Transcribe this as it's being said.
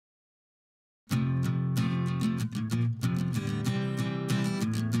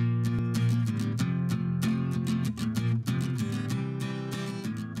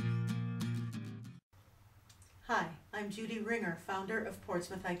Hi, I'm Judy Ringer, founder of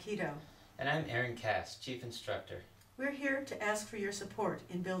Portsmouth Aikido. And I'm Aaron Cass, Chief Instructor. We're here to ask for your support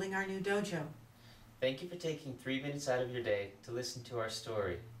in building our new dojo. Thank you for taking 3 minutes out of your day to listen to our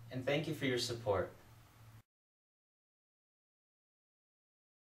story, and thank you for your support.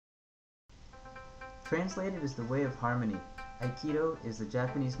 Translated as the way of harmony, Aikido is the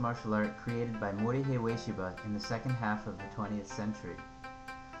Japanese martial art created by Morihei Ueshiba in the second half of the 20th century.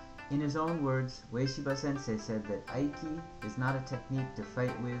 In his own words, Ueshiba Sensei said that Aiki is not a technique to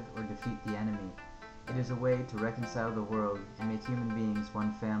fight with or defeat the enemy. It is a way to reconcile the world and make human beings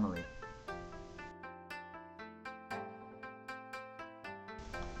one family.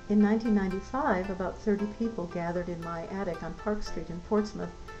 In 1995, about 30 people gathered in my attic on Park Street in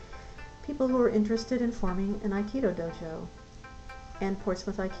Portsmouth, people who were interested in forming an Aikido dojo, and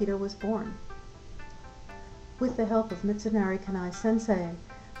Portsmouth Aikido was born. With the help of Mitsunari Kanai Sensei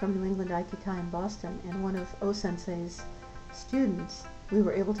from New England Aikikai in Boston and one of O Sensei's students, we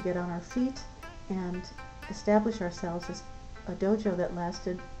were able to get on our feet and establish ourselves as a dojo that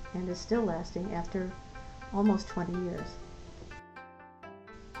lasted and is still lasting after almost 20 years.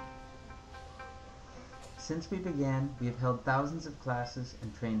 Since we began, we have held thousands of classes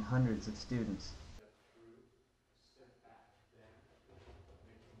and trained hundreds of students.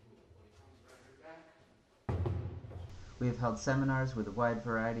 We have held seminars with a wide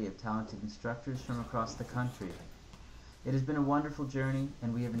variety of talented instructors from across the country. It has been a wonderful journey,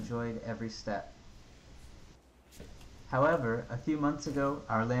 and we have enjoyed every step. However, a few months ago,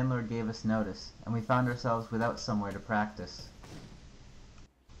 our landlord gave us notice, and we found ourselves without somewhere to practice.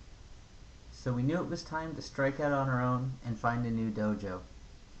 So we knew it was time to strike out on our own and find a new dojo.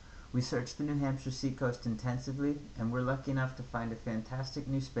 We searched the New Hampshire seacoast intensively, and were lucky enough to find a fantastic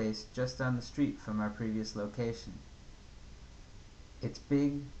new space just down the street from our previous location. It's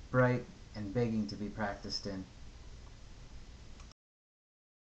big, bright, and begging to be practiced in.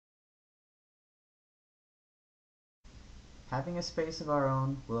 Having a space of our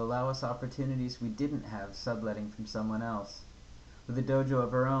own will allow us opportunities we didn't have subletting from someone else. With a dojo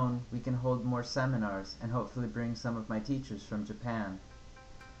of our own, we can hold more seminars and hopefully bring some of my teachers from Japan.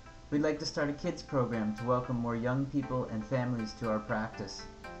 We'd like to start a kids program to welcome more young people and families to our practice,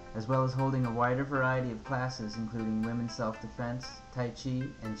 as well as holding a wider variety of classes including women's self-defense, Tai Chi,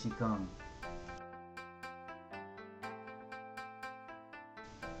 and Qigong.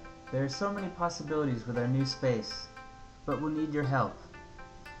 There are so many possibilities with our new space, but we'll need your help.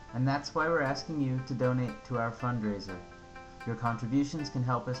 And that's why we're asking you to donate to our fundraiser. Your contributions can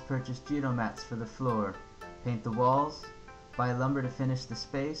help us purchase judo mats for the floor, paint the walls, buy lumber to finish the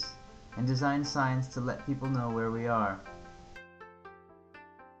space, and design signs to let people know where we are.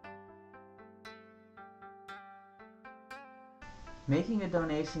 Making a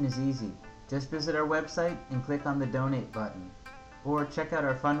donation is easy. Just visit our website and click on the donate button, or check out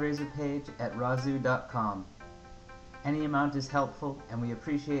our fundraiser page at razoo.com. Any amount is helpful, and we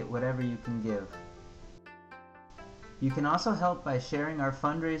appreciate whatever you can give. You can also help by sharing our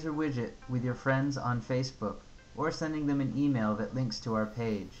fundraiser widget with your friends on Facebook, or sending them an email that links to our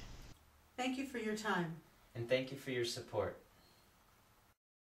page. Thank you for your time. And thank you for your support.